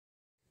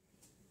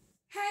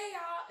Hey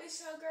y'all, it's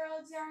your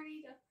girl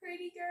Journey, the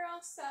pretty girl.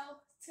 So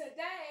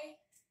today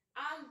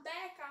I'm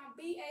back on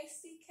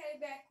BACK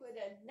back with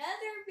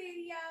another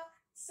video.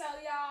 So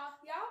y'all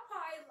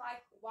probably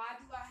like, why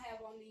do I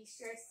have on these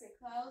shirts and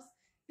clothes?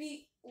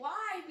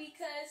 Why?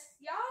 Because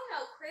y'all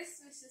know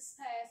Christmas is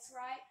past,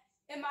 right?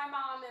 And my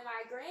mom and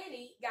my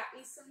granny got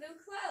me some new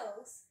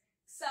clothes.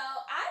 So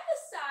I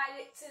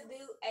decided to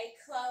do a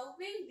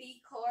clothing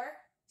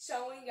decor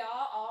showing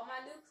y'all all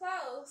my new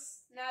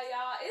clothes. Now,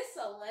 y'all, it's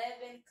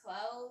 11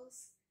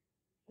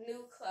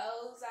 new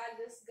clothes I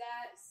just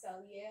got, so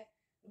yeah.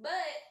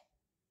 But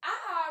I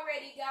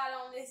already got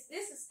on this.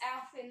 This is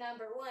outfit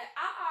number 1.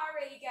 I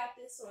already got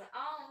this one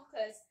on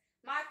because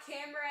my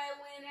camera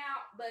went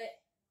out,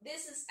 but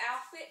this is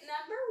outfit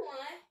number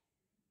 1.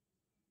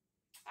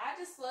 I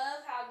just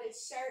love how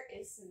this shirt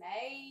is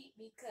made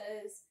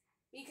because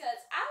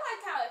I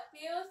like how it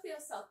feels. It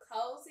feels so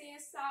cozy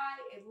inside.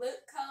 It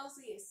looks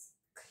cozy. It's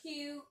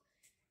cute.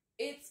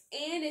 It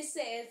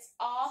says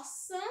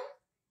awesome.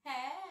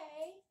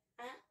 Hey,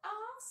 I'm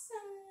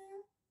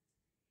awesome.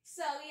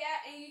 So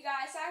yeah, and you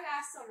guys, I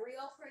got some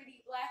real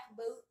pretty black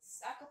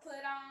boots I could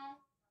put on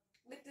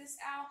with this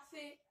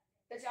outfit.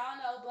 Cause y'all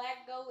know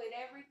black go with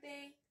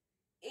everything.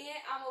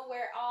 And I'm gonna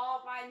wear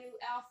all my new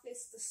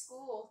outfits to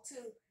school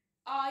too.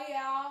 Oh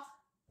y'all.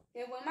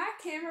 And when my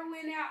camera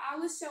went out, I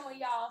was showing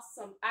y'all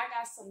I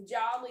got some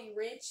Jolly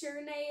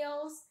Rancher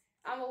nails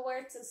I'm gonna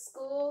wear to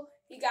school.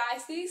 You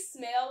guys, these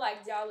smell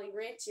like Jolly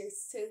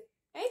Ranchers too.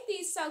 Ain't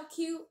these so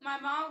cute? My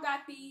mom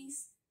got me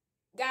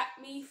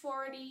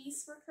for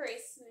these for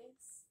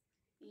Christmas.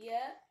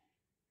 Yep.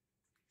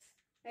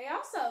 They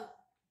also,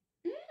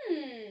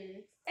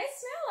 they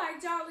smell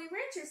like Jolly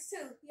Ranchers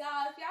too.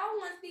 Y'all, if y'all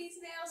want these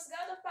nails,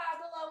 go to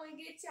Five Below and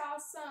get y'all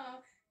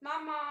some. My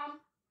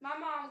mom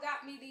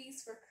got me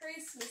these for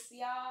Christmas,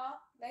 y'all.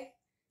 I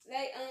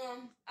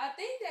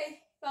think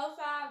they $5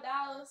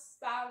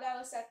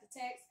 after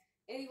tax.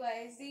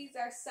 Anyways, these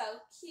are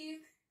so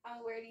cute. I'm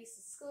gonna wear these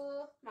to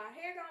school. My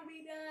hair gonna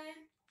be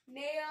done.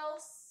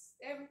 Nails,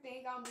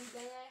 everything gonna be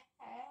done.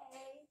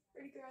 Hey,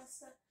 pretty girl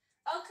stuff.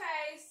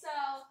 Okay, so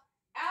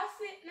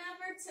outfit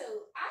number 2.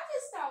 I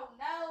just don't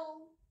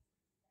know.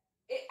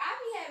 I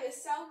be having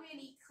so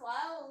many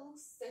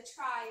clothes to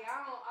try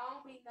on. I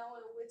don't be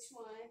knowing which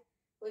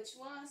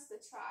ones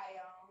to try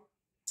on.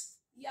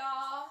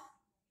 Y'all,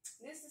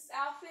 this is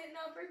outfit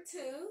number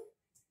 2.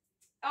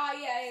 Oh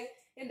yeah,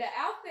 and the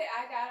outfit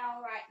I got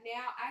on right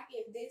now, I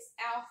give this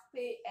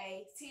outfit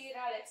a 10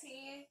 out of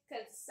 10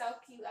 because it's so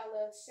cute. I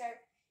love the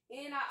shirt.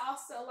 And I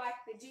also like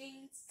the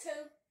jeans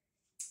too.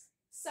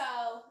 So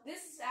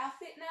this is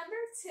outfit number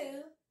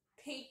 2,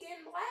 pink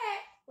and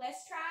black.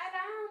 Let's try it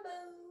on,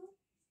 boo.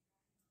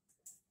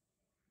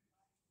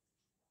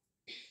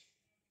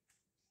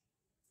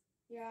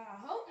 Yeah,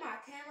 I hope my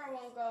camera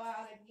won't go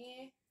out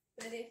again,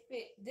 but if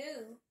it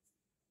do,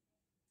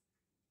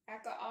 I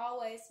could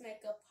always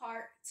make a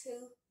part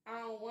 2. I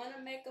don't want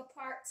to make a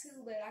part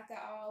 2, but I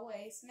could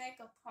always make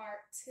a part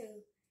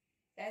 2.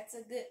 That's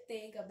a good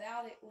thing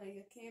about it when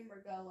your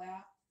camera go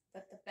out.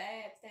 But the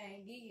bad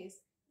thing is,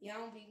 you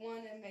don't be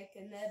wanting to make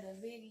another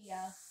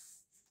video.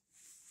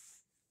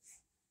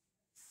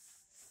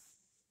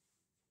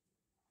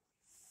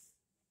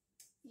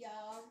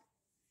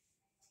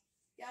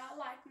 Y'all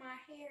like my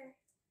hair?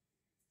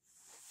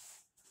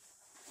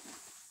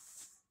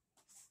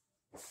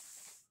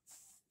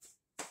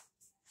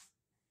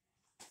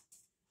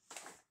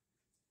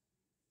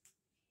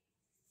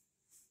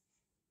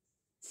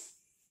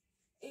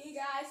 You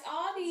guys,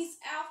 all these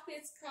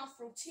outfits come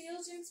from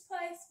Children's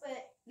Place,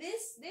 but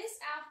this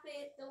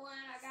outfit, the one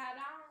I got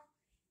on,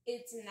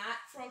 it's not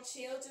from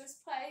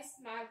Children's Place.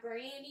 My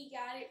granny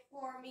got it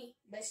for me,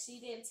 but she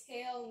didn't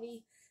tell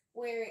me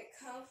where it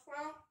come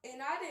from,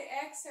 and I didn't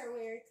ask her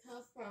where it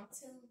come from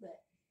too. But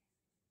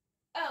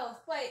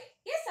oh wait,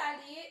 yes I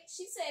did.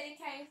 She said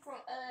it came from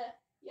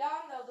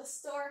y'all know the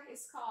store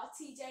is called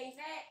TJ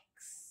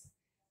Maxx.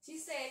 She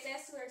said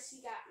that's where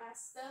she got my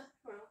stuff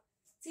from.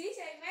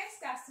 TJ Maxx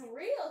got some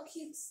real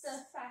cute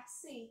stuff, I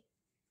see.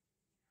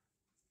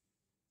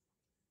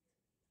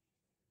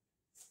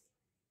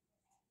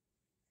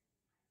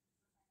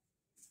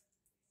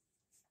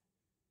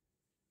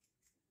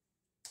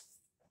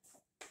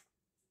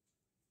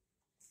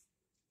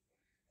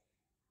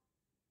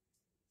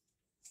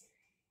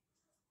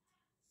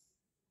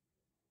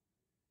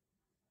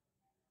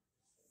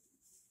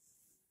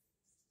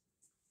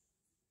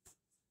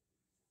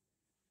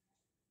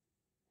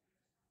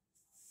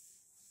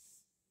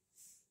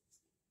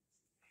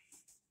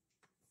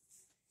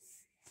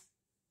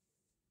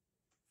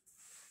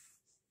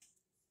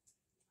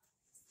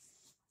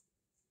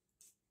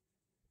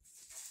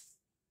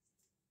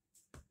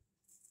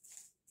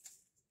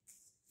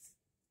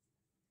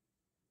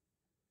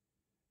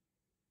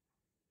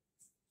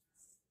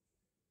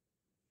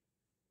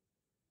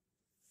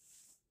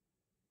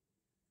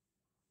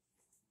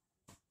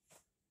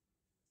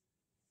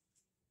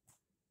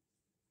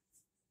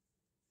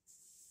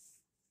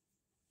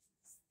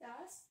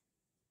 Guys,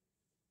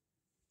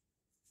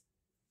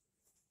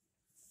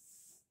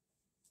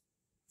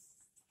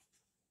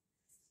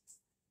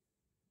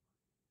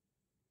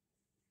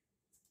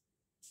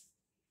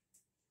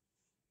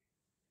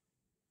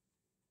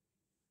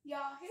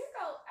 Y'all, here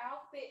go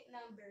outfit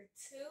number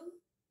 2.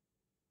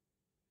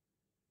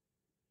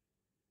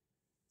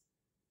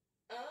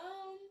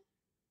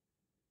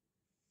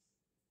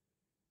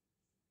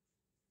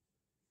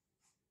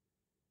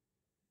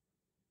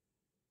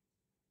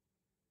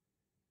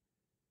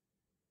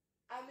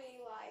 I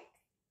mean, like,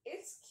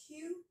 it's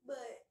cute, but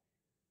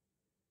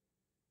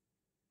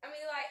I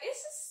mean, like, it's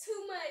just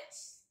too much.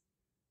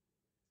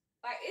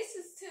 Like, it's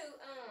just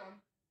too,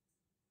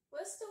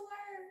 what's the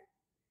word?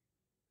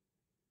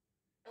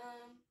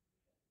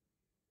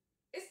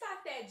 It's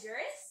not that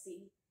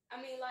dressy. I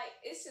mean, like,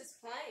 it's just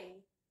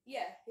plain.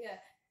 Yeah,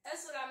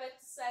 that's what I meant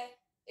to say.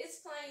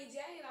 It's plain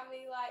Jane. I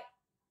mean, like,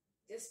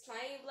 just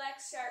plain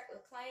black shirt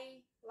with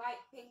plain light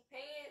pink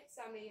pants.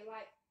 I mean,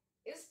 like,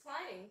 it's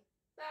plain.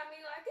 But I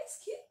mean, like, it's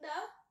cute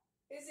though.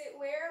 Is it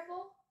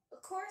wearable?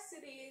 Of course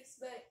it is,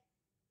 but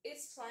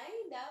it's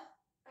plain though.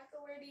 I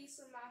could wear these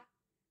with my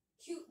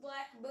cute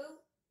black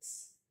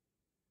boots.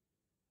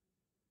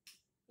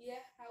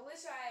 Yeah, I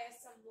wish I had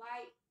some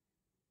light.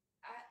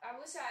 I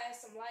wish I had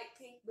some light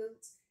pink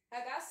boots.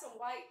 I got some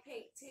white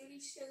pink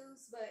tennis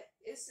shoes, but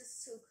it's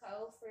just too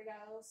cold for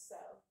those, so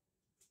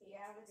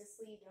yeah, I'm gonna just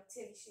leave them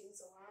tennis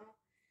shoes alone.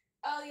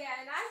 Oh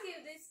yeah, and I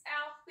give this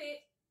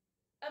outfit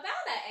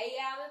about an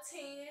 8 out of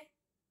 10.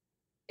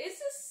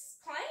 It's just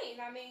plain.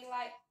 I mean,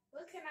 like,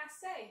 what can I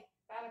say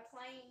about a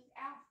plain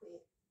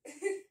outfit?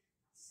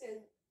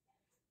 So,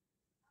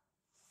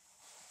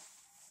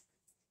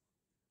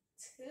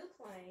 too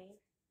plain.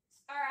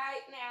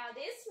 Alright, now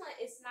this one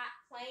is not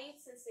plain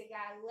since it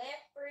got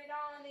leopard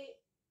on it.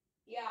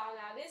 Y'all,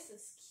 now this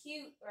is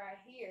cute right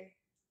here.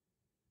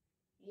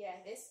 Yeah,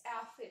 this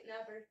outfit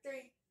number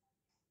 3.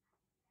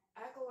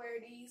 I can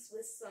wear these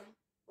with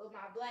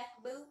my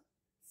black boots.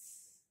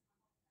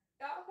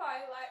 Y'all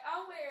probably like,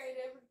 I'm wearing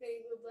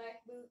everything with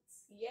black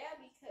boots. Yeah,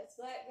 because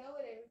black go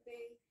with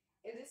everything.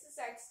 And this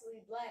is actually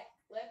black.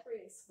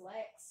 Leopard is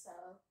black,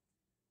 so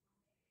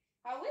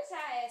I wish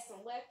I had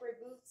some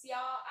leopard boots,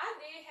 y'all. I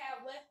did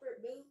have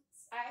leopard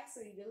boots. I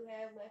actually do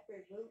have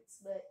leopard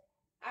boots, but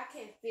I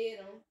can't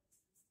fit them.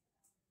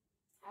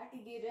 I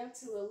could get them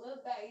to a little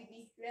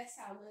baby. That's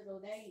how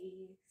little they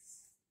is.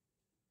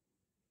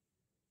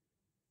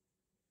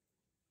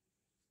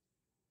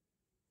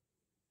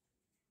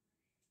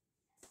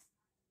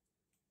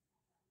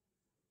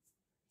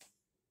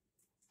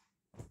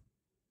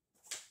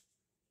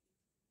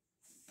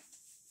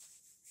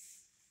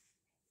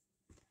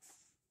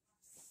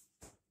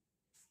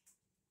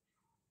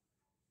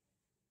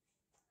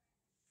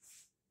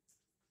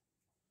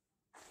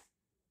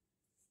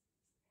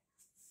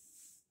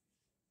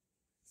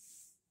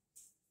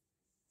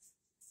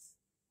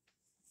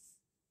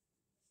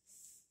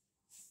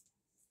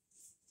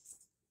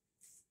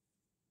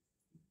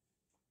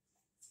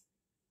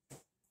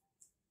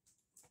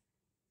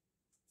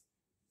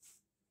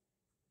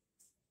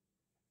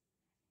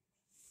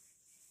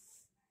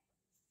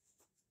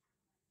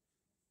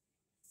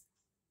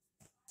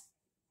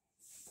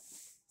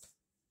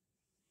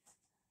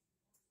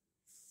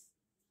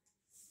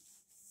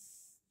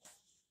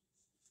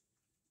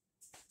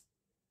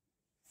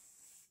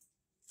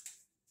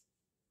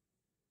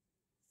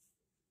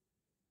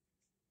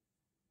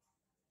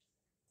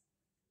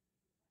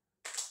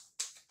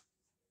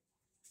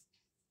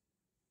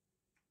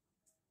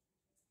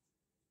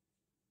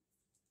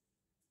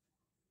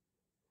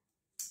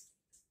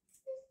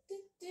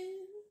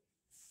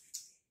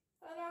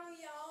 Hold on,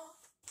 y'all.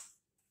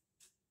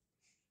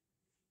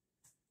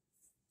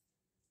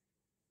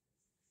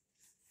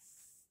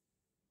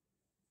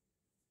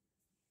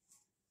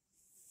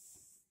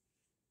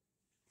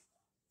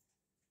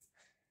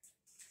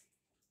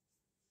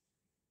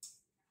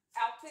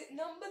 Outfit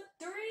number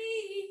 3.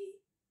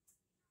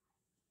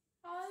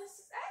 Oh, this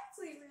is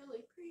actually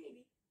really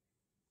pretty.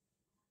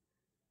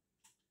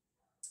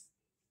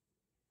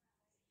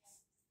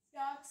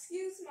 Y'all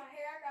excuse my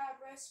hair. I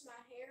gotta brush my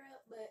hair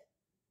up, but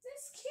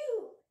it's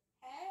cute.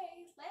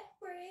 Hey,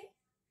 leopard.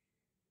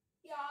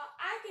 Y'all,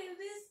 I give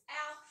this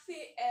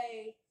outfit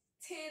a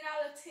 10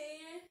 out of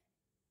 10.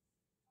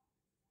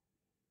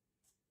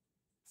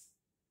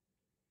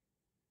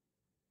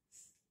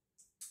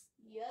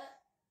 Yup.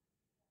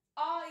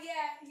 Oh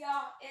yeah,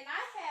 y'all, and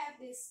I have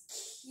this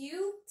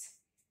cute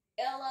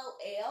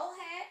LOL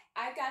hat.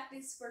 I got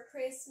this for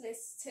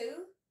Christmas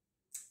too.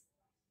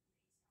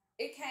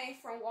 It came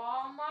from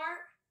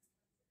Walmart.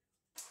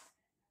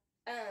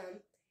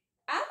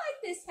 I like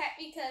this hat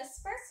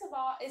because first of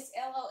all, it's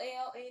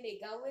LOL and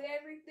it go with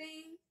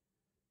everything.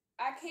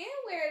 I can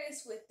wear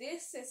this with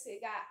this since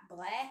it got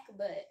black,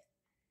 but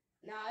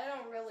no, it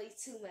don't really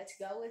too much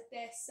go with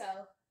that,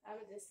 so I'm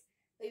gonna just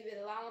leave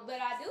it alone. But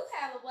I do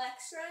have a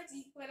black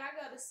scrunchie. When I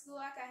go to school,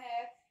 I can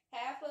have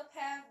half up,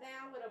 half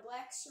down with a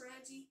black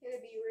scrunchie. It'll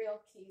be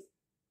real cute.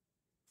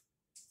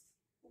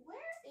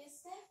 Where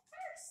is that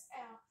first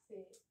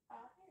outfit?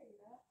 Oh, here you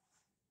go.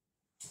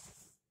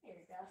 Here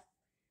you go.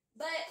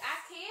 But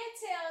I can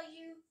tell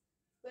you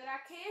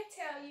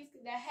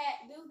the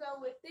hat do go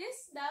with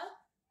this though.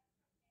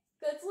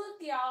 Cause look,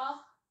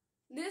 y'all,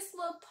 this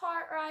little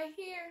part right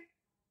here,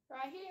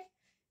 right here,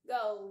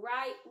 go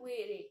right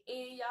with it.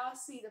 And y'all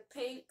see the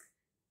pink,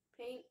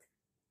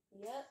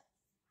 yep.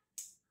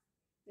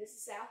 This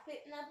is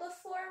outfit number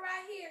 4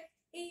 right here.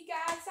 And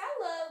guys, I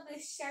love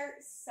this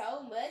shirt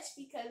so much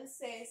because it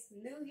says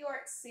New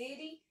York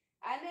City.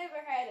 I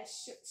never had a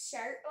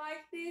shirt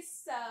like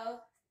this,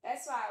 so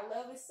that's why I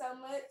love it so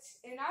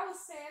much. And I was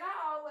saying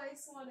I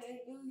always wanted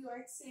a New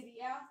York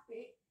City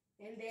outfit.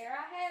 And there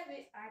I have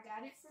it. I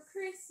got it for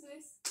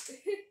Christmas.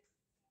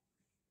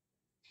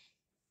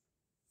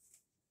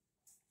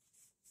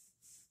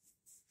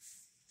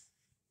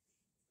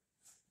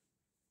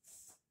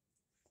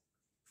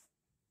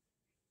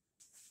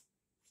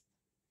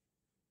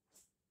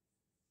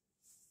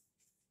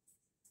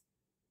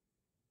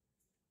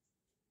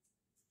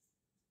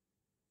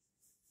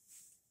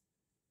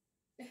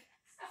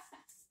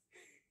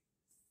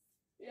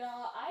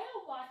 Y'all, I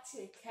am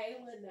watching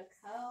Kayla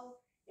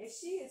Nicole, and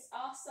she is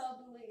also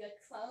doing a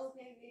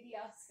clothing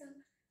video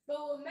too.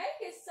 But what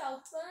makes it so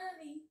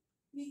funny,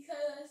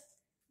 because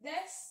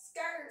that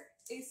skirt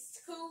is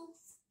too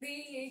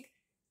big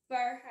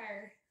for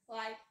her.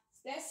 Like,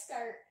 that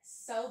skirt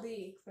so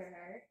big for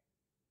her.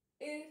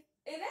 And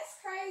that's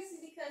crazy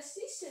because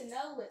she should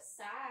know what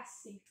size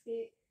she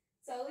fit.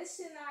 So it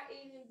should not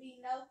even be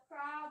no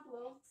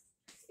problem.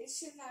 It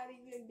should not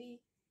even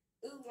be,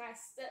 ooh, my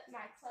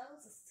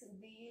clothes is too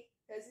big,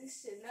 because it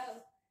should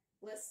know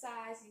what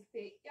size you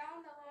fit.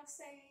 Y'all know what I'm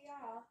saying,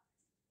 y'all?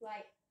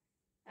 Like,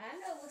 I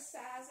know what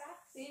size I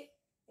fit,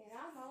 and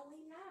I'm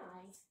only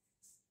 9.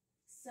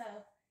 So,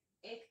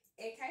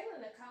 and Kayla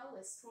Nicole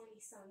is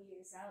 20-some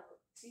years old.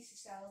 She should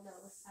sure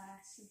know what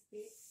size she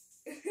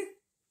fits.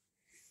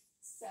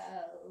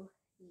 So,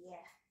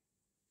 yeah.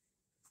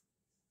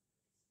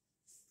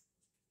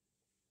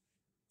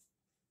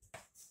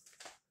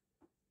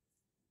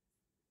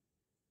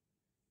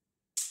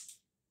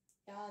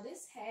 Y'all,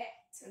 this hat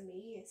to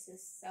me is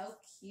just so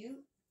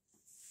cute.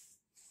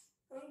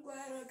 I'm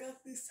glad I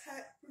got this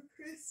hat for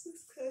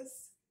Christmas because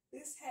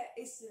this hat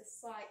is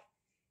just like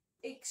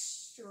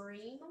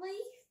extremely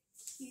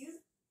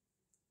cute.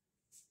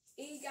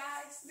 And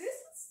guys, this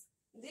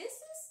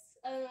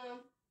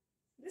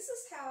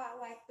is how I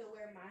like to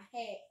wear my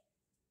hat.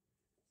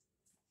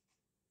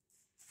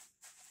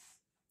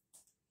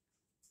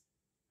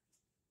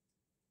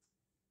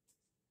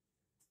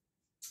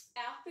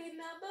 Outfit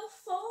number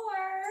 4.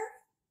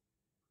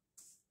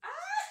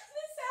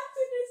 This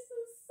outfit is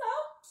so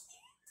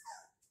cute.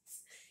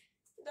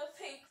 The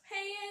pink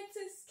pants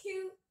is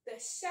cute. The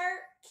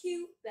shirt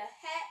cute. The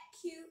hat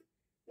cute.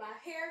 My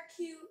hair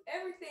cute.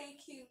 Everything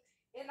cute.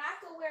 And I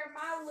could wear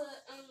my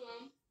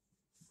little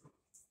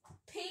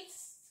pink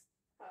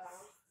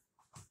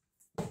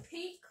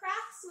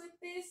Crocs with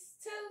this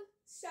too.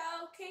 So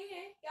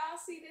can y'all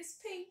see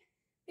this pink?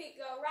 Pink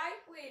go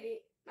right with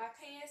it. My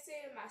pants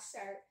and my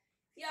shirt.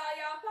 Y'all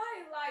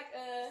probably like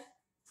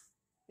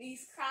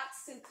these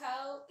Crocs too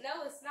cold.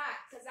 No, it's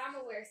not, because I'm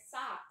gonna wear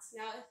socks.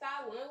 Now, if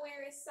I want to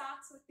wear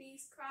socks with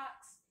these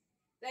Crocs,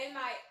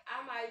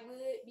 I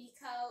would be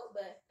cold,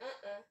 but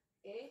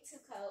it ain't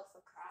too cold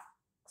for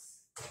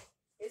Crocs.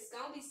 It's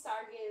gonna be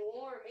starting getting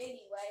warm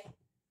anyway.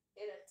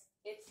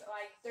 It's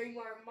like 3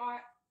 more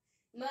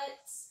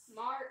months,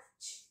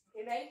 March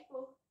and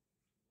April,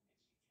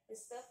 and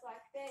stuff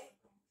like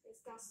that. It's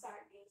gonna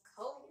start getting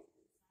cold.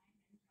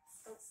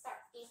 It's gonna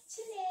start getting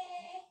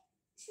chilly.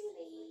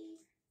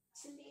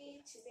 Where's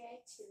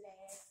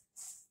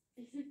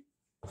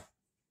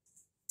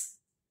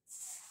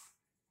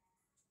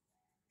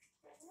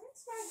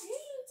my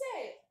jeans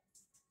at?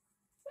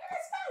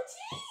 Where's my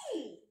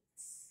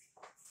jeans?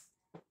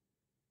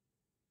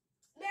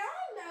 Now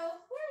I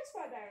know. Where's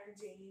my darn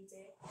jeans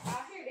at?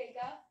 Oh, here they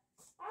go.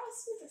 I was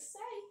supposed to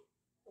say,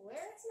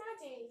 where's my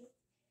jeans?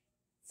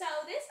 So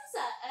this is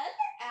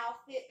another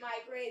outfit my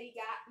granny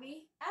got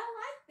me. I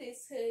like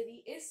this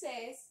hoodie. It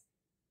says,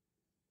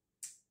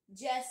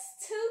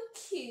 just too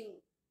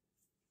cute.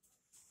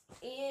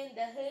 And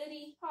the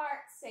hoodie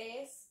part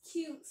says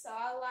cute, so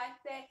I like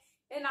that.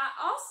 And I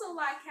also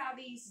like how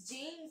these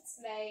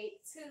jeans made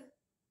too.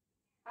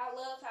 I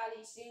love how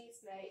these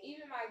jeans made.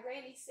 Even my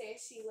granny said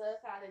she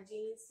loved how the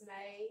jeans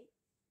made.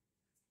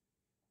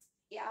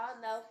 Y'all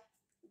know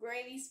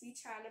grannies be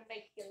trying to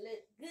make you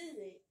look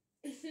good.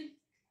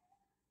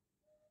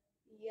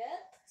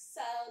 Yep.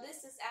 So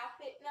this is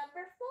outfit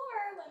number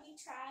 4. Let me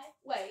try.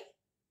 Wait.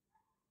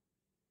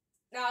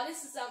 No,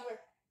 this is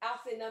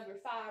outfit number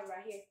 5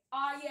 right here.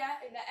 Oh yeah,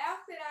 and the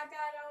outfit I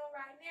got on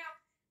right now,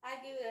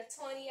 I give it a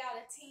 20 out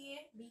of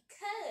 10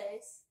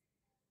 because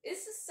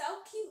this is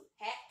so cute.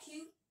 Hat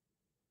cute,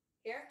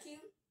 hair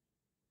cute,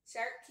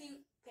 shirt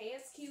cute,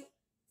 pants cute,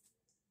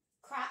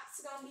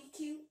 Crocs gonna be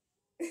cute.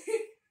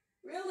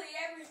 Really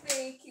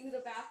everything cute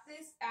about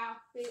this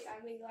outfit.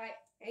 I mean, like,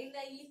 ain't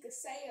nothing you could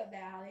say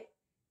about it.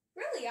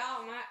 Really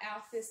all my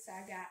outfits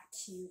I got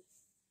cute.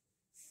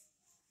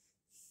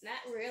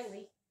 Not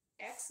really.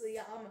 Actually,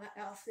 all my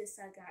outfits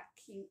I got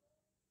cute.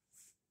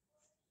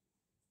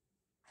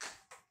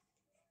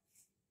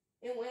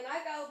 And when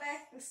I go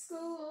back to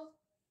school,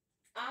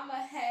 I'ma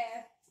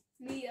have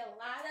Need a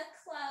lot of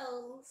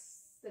clothes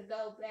to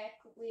go back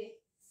with.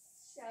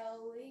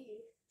 So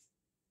weird.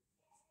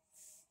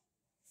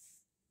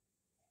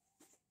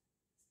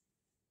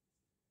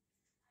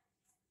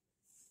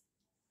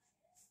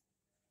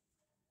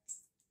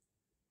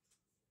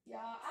 Y'all,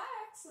 I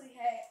actually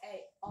had an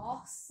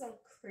awesome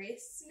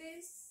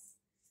Christmas.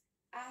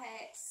 I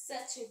had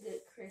such a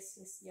good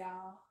Christmas,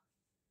 y'all.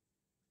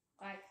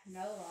 Like,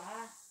 no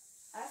lie.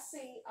 I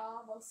seen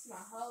almost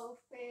my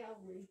whole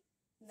family.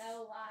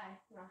 No lie,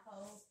 my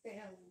whole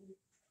family.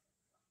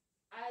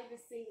 I even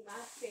seen my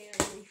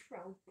family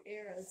from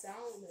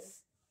Arizona.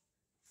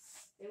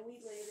 And we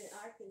live in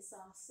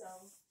Arkansas, so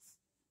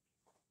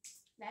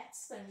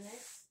that's fun.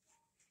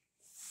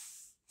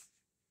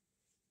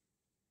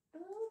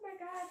 Oh my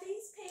God,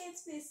 these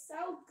pants fit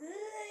so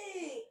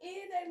good.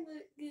 And they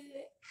look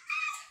good.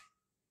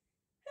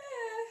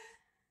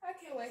 I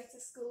can't wait till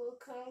school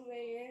come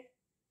in.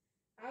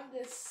 I'm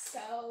just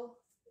so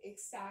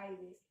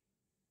excited.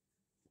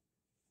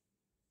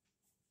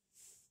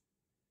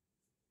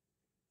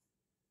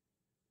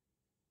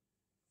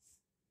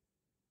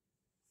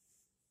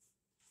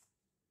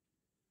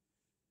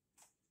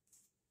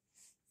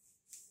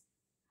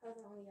 Hold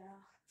on,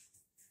 y'all.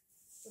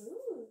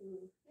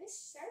 Ooh,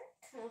 this shirt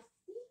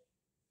comfy.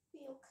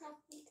 Feel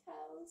comfy,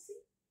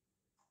 cozy.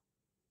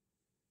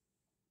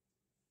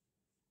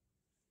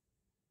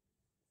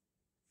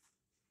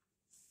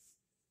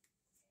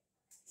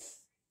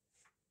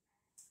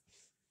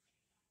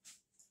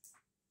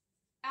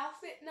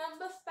 Outfit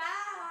number 5.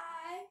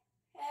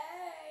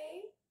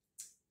 Hey.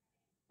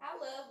 I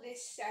love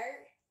this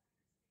shirt.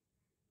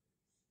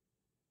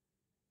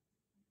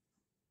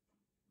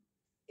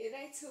 It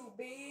ain't too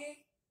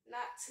big,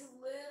 not too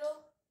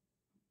little.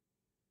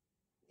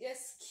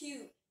 Just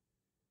cute.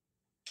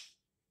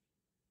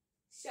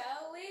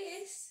 Show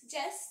is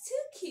just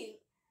too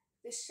cute.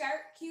 The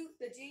shirt cute,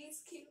 the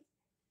jeans cute.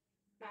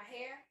 My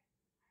hair,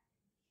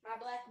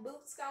 my black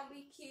boots gonna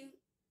be cute.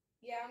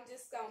 Yeah, I'm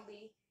just gonna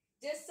be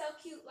just so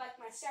cute like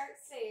my shirt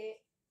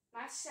said.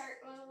 My shirt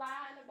was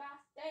lying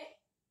about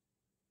that.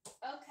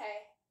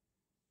 Okay,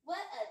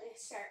 what other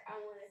shirt I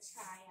want to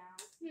try on?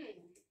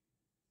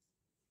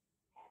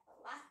 Have a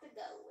lot to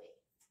go with.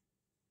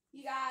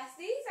 You guys,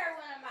 these are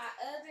one of my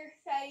other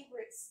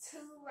favorites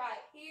too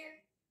right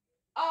here.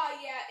 Oh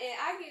yeah, and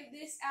I give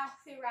this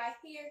outfit right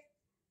here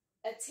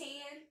a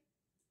 10.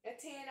 A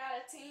 10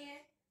 out of 10.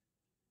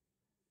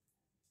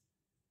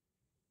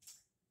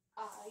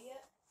 Oh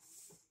yeah.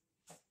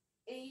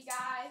 And you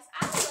guys,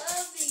 I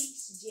love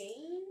these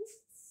jeans.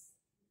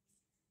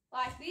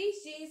 Like,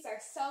 these jeans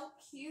are so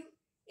cute.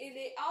 And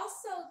it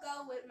also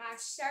go with my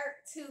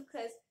shirt too,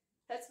 cause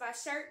my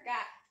shirt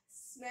got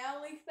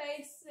smelly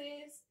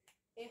faces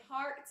and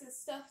hearts and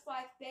stuff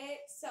like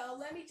that. So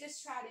let me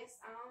just try this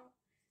on.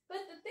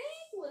 But the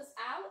thing was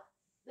out.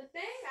 The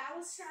thing I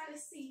was trying to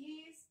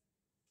see is,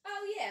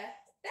 oh yeah,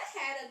 that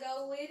had to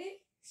go with it.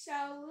 So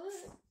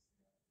look.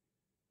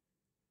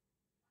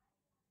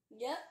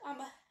 Yep,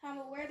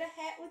 I'ma wear the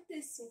hat with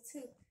this one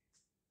too.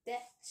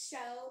 That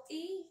show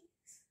is.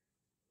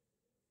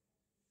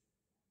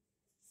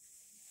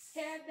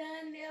 Hair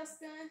done, nails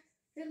done,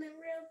 feeling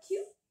real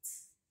cute.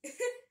 Who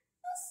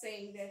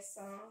sing that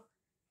song?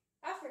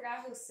 I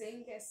forgot who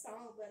sing that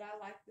song, but I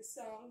like the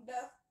song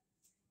though.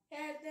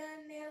 Hair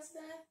done, nails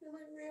done,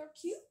 feeling real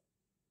cute.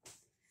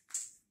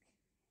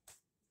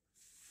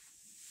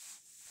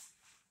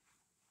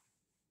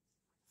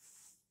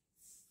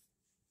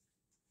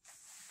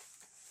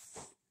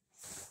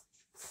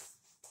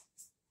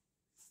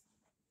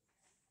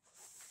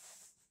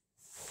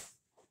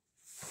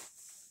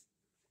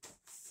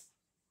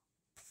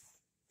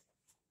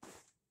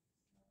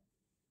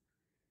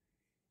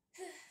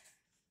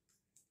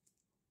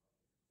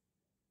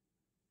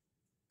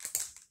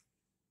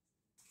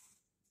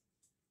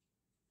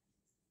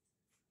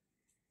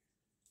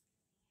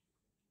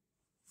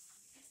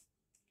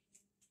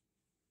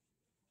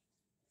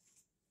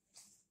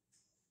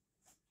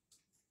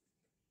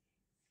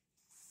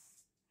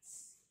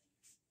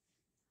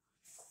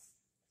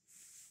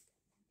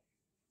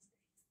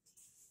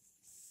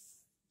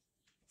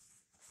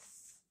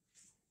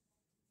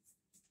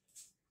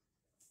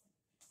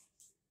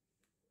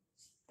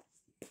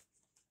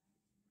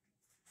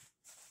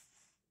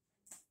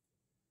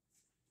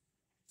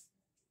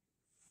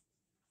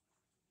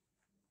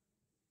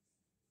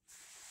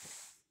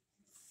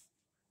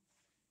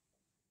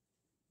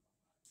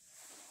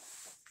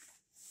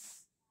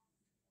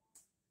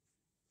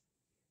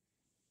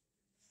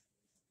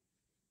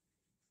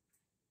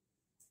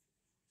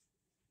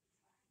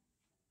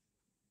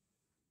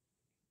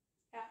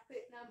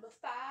 Outfit number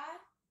 5.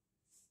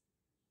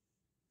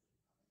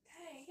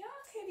 Dang,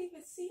 y'all can't even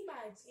see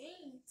my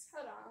jeans.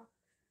 Hold on.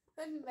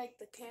 Let me make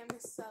the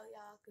camera so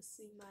y'all can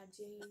see my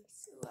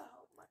jeans. Ooh, I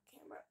hope my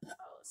camera,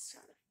 it's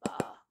trying to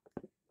fall.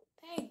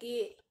 Dang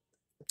it.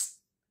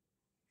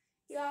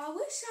 Y'all,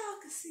 wish y'all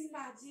could see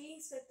my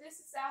jeans, but this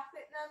is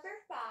outfit number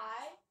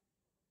 5.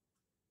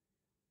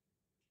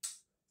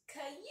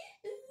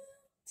 Cute.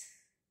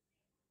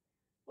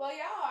 Well,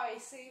 y'all already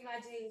seen my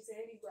jeans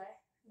anyway.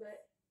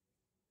 But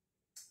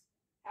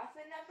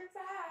outfit number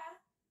 5.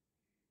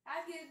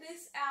 I give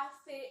this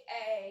outfit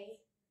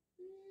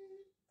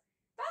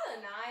about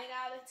a 9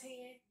 out of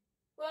 10.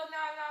 Well,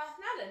 no,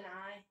 not a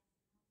 9.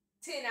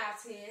 10 out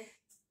of 10.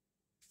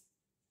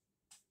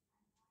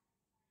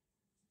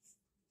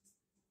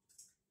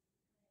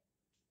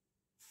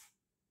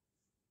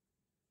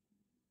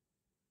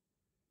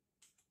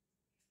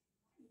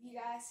 You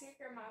guys, here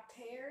for my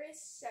Paris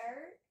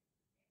shirt.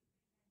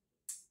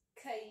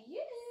 Cute.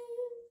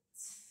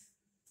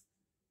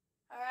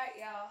 Alright,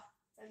 y'all.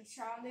 Let me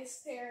try on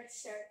this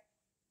Paris shirt.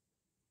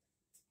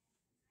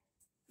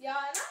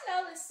 Y'all, and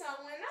I noticed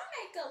something. When I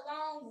make a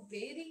long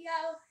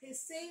video, it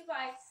seems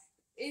like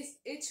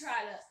it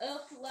try to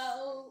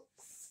upload.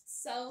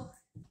 So,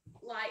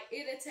 like,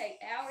 it'll take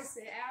hours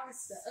and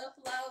hours to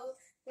upload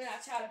when I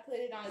try to put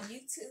it on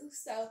YouTube.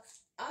 So,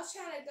 I'm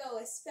trying to go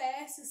as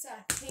fast as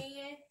I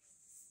can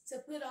to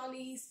put on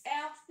these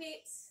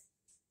outfits.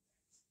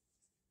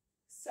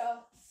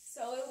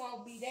 So it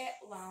won't be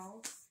that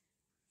long.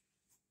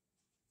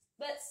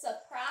 But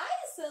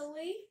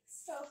surprisingly,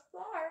 so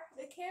far,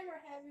 the camera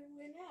haven't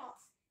went out.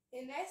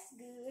 And that's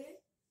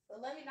good.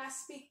 But let me not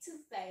speak too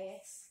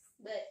fast.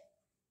 But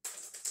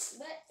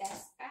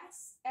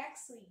that's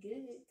actually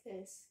good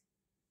because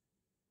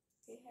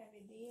they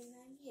haven't done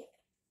none yet.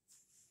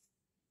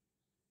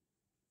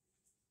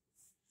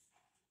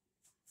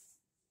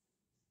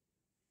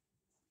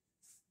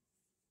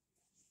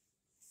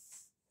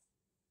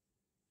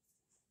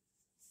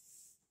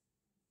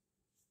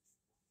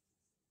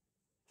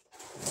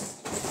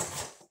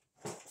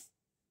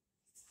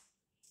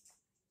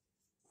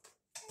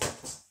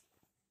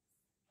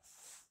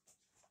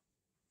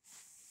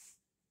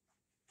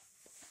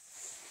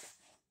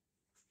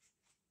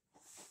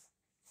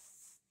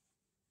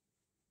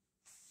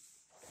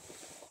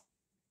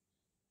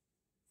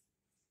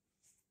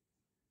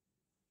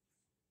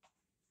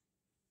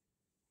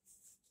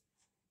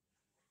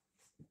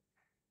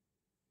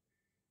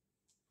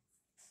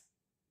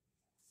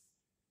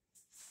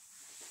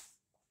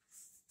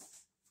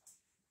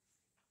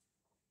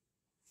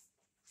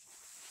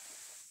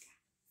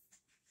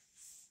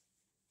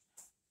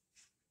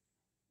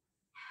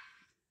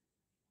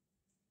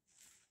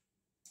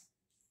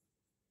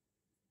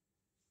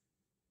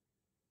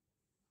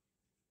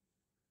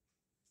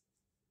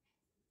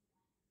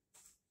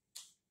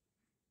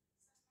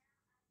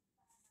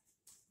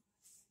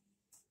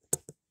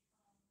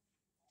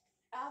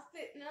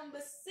 Outfit number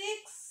 6.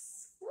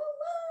 Woo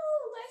woo!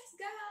 Let's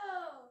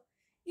go.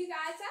 You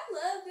guys, I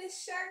love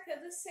this shirt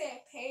because it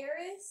said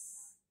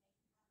Paris.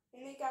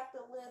 And it got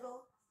the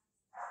little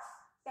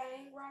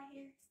thing right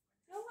here.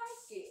 I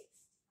like it.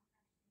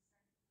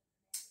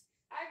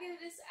 I give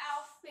this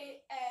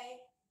outfit a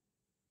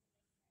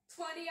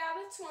 20 out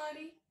of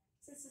 20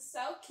 since it's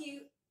so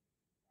cute.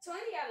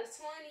 20 out of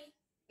 20.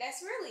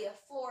 That's really a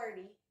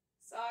 40.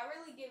 So I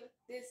really give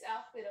this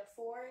outfit a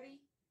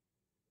 40.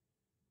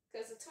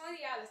 Because a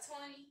 20 out of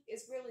 20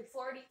 is really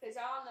 40. Because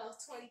y'all know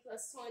 20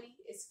 plus 20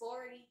 is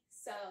 40.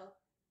 So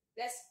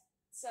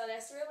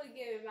that's really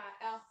giving my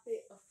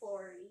outfit a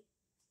 40.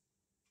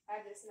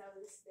 I just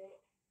noticed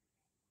that.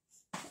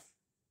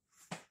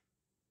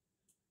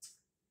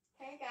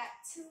 Okay, got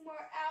 2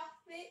 more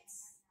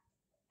outfits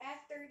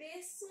after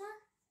this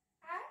one.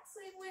 I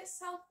actually went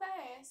so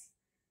fast.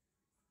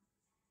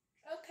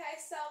 Okay,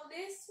 so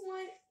this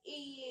one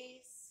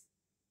is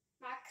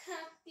my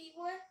comfy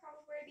one.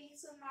 I'm wear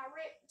these with my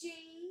ripped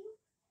jeans.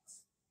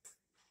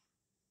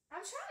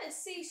 I'm trying to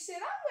see,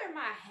 should I wear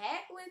my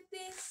hat with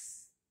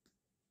this?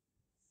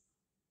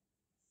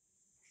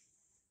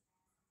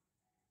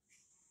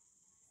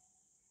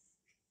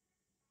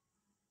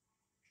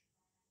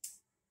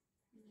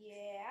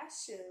 Yeah, I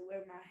should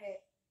wear my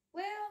hat.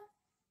 Well,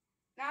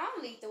 now I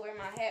don't need to wear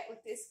my hat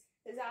with this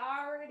because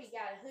I already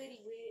got a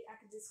hoodie with it. I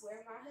could just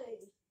wear my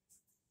hoodie.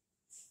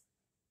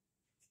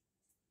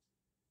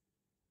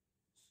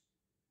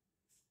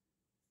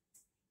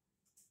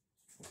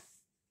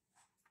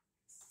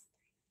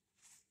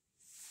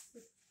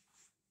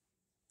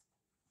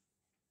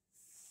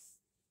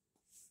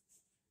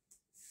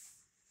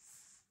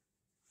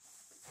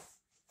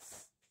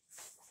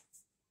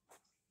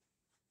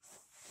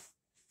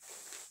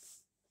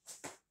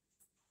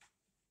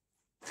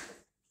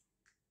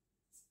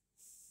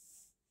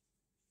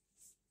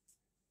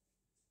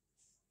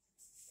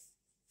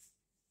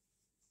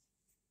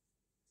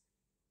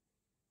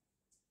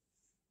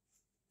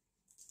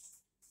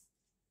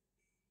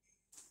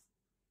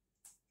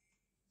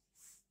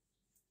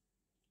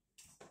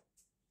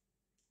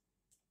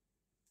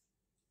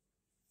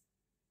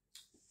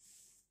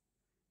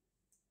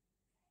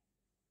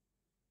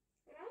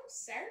 Come on,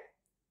 sir.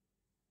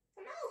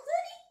 Come on,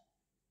 hoodie.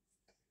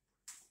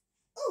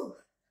 Ooh.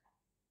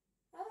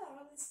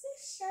 Oh, is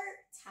this shirt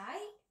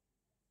tight?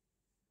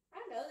 I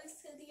know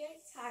this hoodie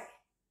ain't tight.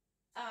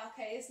 Oh,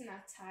 okay, it's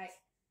not tight.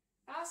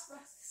 I was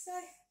supposed to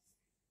say,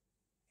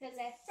 because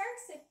at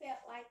first it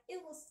felt like it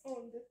was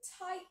on the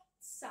tight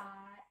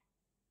side.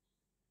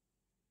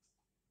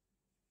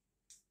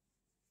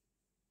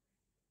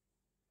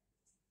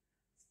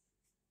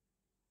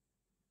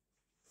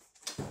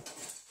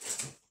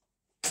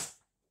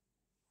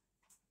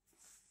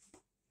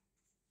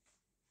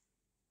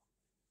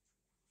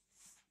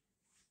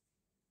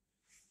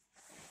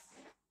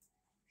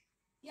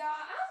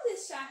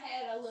 I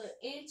had a little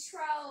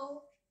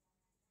intro.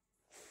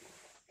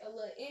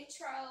 Like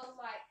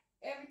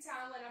every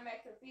time when I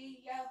make a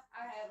video,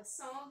 I have a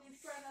song in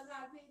front of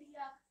my video.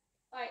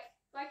 Like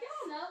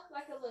y'all know,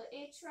 like a little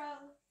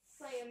intro,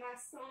 playing my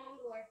song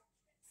or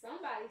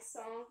somebody's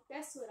song.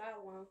 That's what I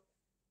want.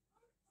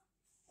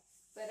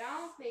 But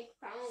I don't think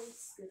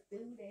phones could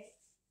do that.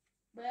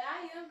 But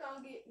I am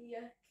gonna get me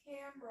a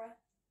camera.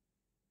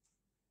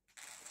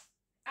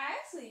 I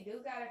actually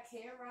do got a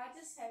camera. I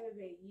just haven't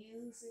been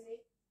using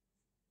it.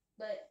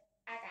 But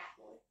I got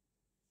one.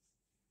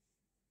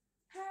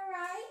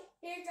 Alright,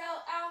 here go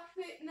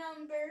outfit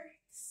number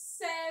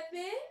 7.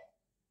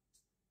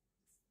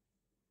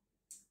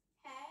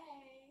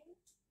 Hey.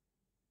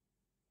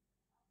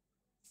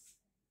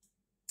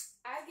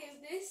 I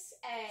give this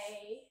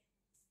a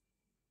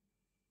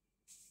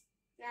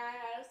 9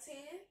 out of 10.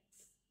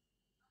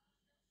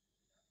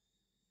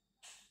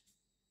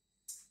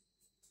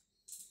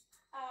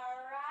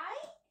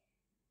 Alright.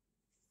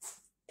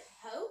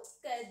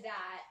 Polka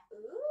dot.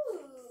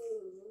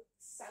 Ooh,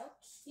 so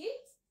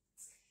cute.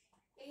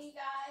 And you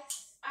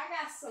guys, I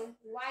got some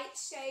white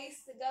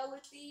shades to go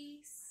with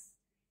these.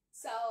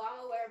 So I'm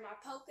going to wear my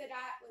polka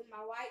dot with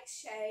my white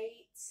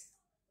shades.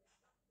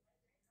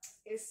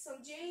 It's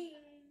some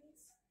jeans.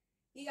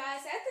 You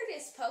guys, after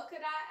this polka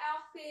dot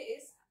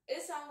outfit,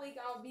 it's only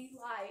going to be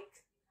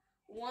like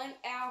one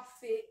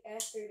outfit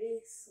after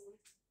this one.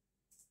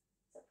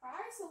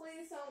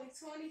 Surprisingly, it's only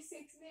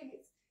 26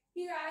 minutes.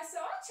 You guys, so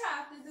I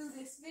tried to do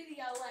this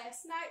video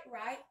last night,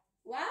 right?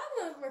 Well,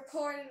 I was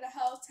recording the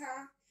whole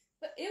time,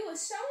 but it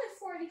was showing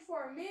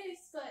 44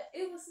 minutes, but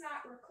it was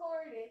not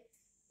recorded.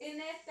 And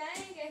that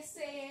thing that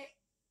said,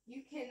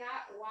 you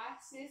cannot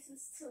watch this,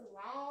 it's too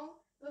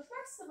long. But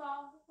first of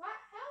all,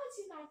 how would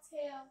you gonna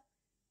tell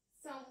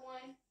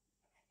someone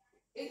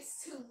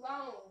it's too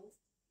long?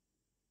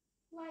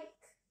 Like,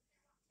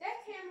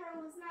 that camera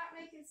was not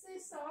making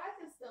sense, so I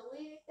just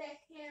deleted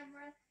that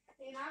camera,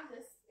 and I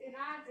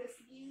just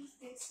used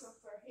this one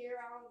for here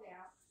on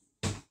out.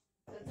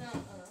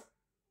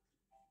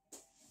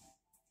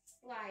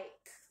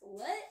 Like,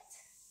 what?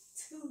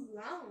 Too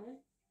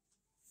long?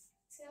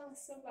 Telling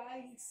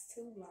somebody it's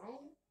too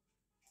long?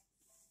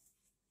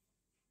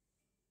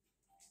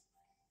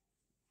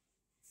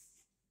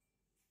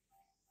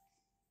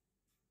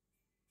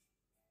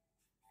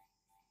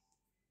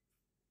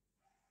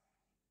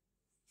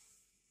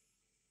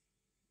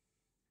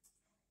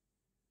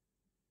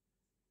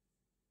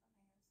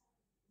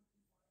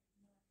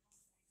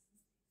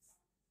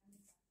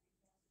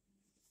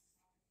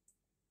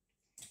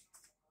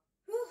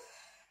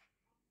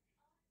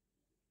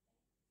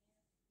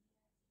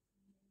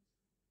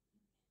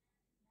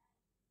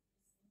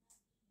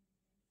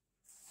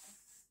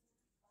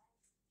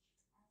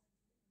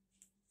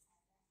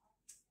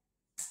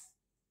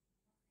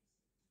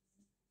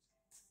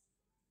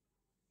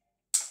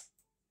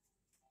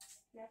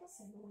 That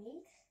was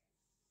annoying.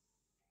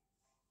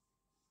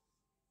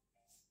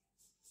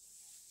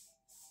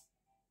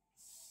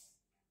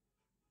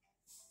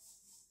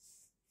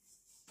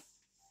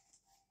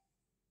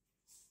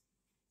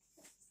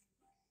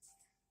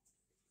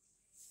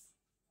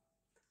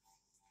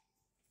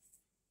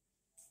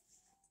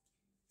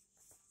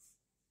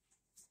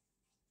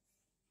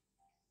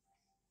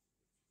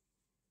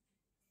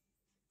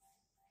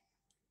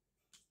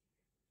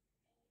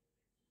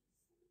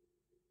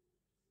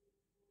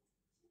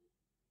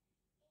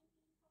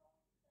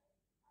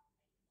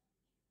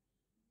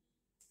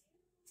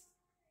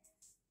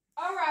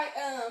 Alright,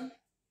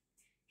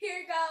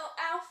 here go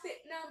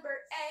outfit number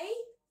 8.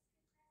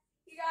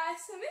 You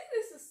guys, to me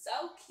this is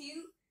so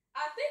cute.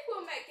 I think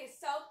what makes it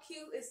so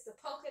cute is the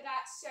polka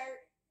dot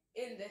shirt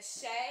in the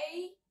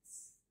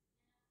shades.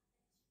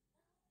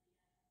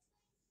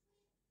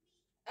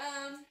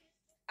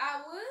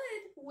 I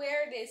would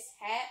wear this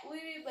hat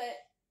with it,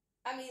 but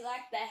I mean,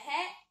 like, the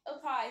hat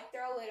will probably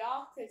throw it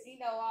off because, you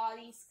know, all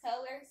these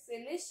colors.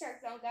 And this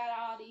shirt don't got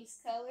all these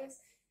colors.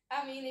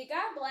 I mean, it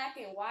got black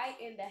and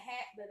white in the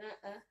hat, but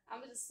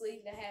I'm going to just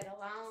leave the hat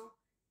alone.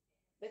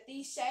 But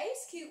these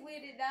shades cute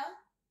with it, though.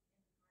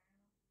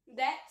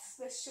 That's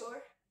for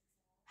sure.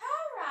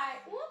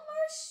 Alright, one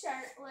more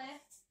shirt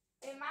left.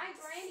 And my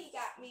granny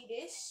got me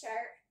this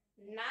shirt.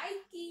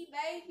 Nike,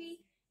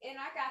 baby.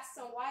 And I got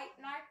some white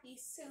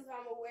Nikes, too,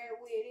 I'm going to wear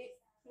with it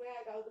when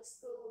I go to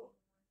school.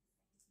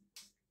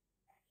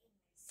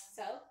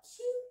 So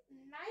cute.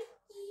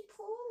 Nike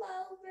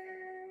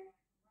pullover.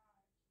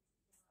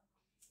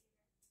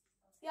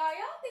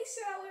 Y'all think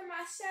should I wear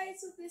my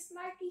shades with this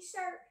Nike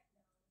shirt?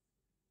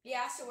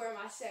 Yeah, I should wear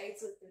my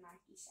shades with the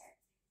Nike shirt.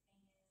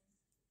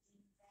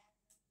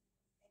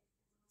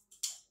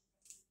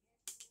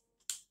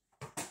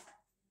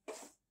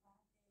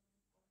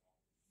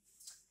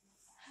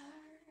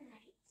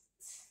 Alright.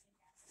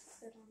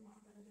 Sit on my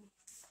bottom.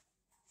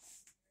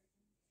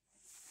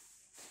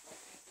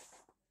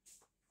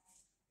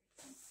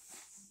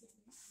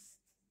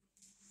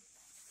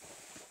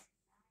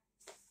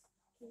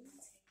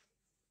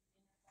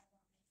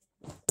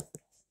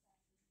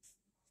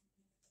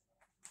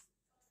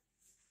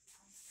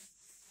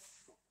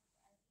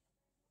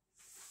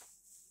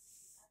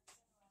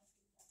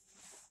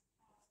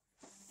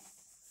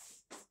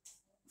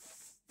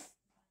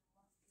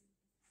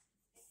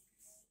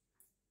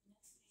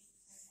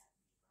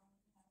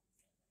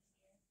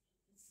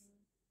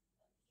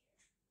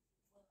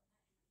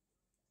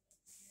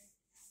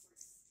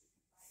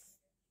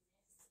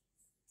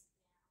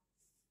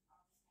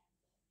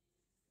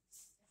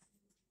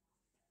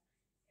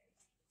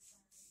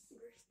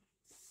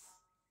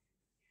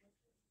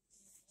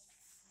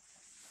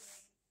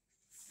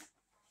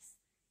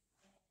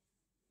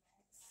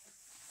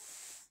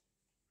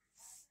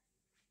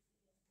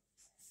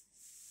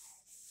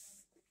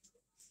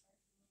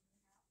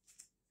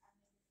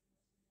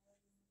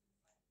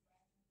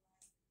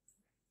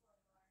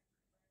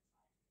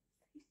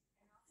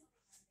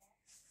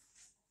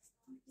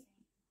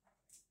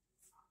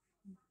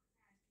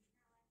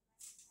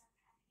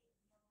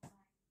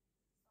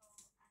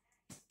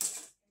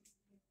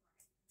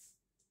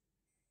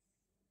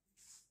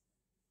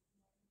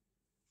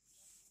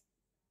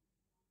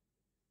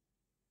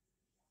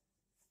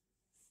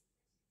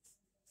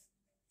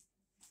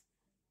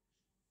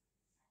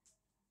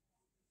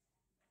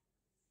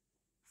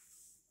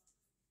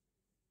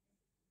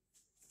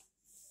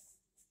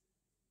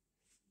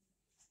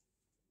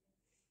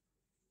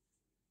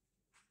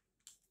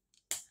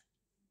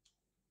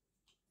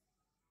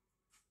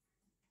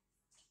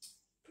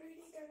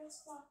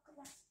 girls walk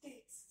like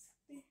this,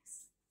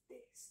 this,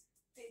 this,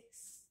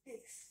 this,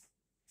 this.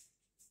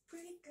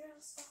 Pretty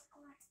girls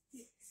walk like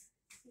this,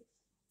 this,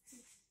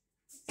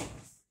 this,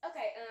 this.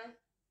 Okay,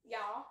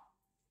 y'all.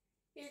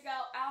 Here go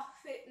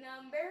outfit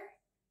number.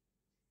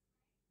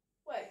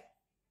 Wait.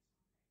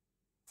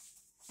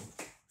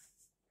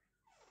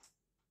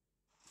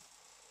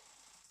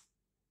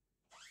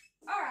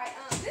 Alright,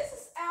 this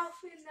is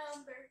outfit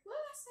number. What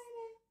did I say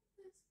that?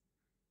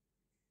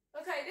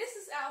 Okay, this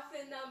is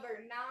outfit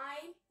number 9,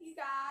 you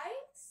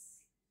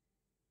guys.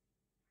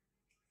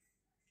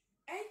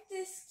 Ain't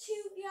this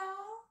cute,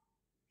 y'all?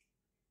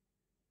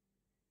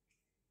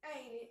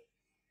 Ain't it?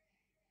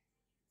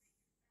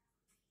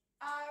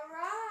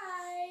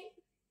 Alright.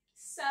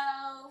 So,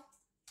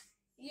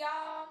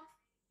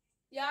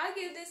 y'all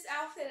give this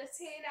outfit a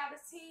 10 out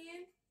of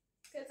 10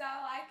 because I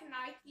like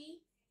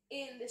Nike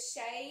in the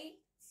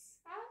shades.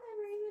 I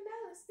never even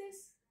noticed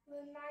this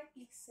little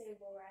Nike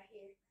symbol right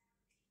here.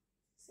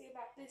 See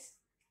about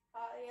this?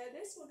 Oh yeah,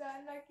 this one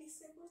got a Nike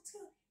symbol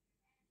too.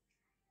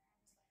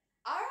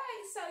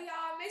 Alright, so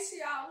y'all make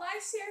sure y'all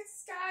like, share,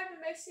 subscribe,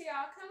 and make sure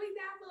y'all comment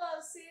down below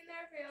to see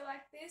another video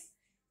like this.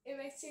 And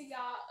make sure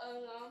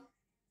y'all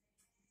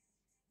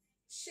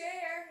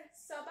share.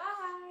 So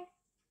bye.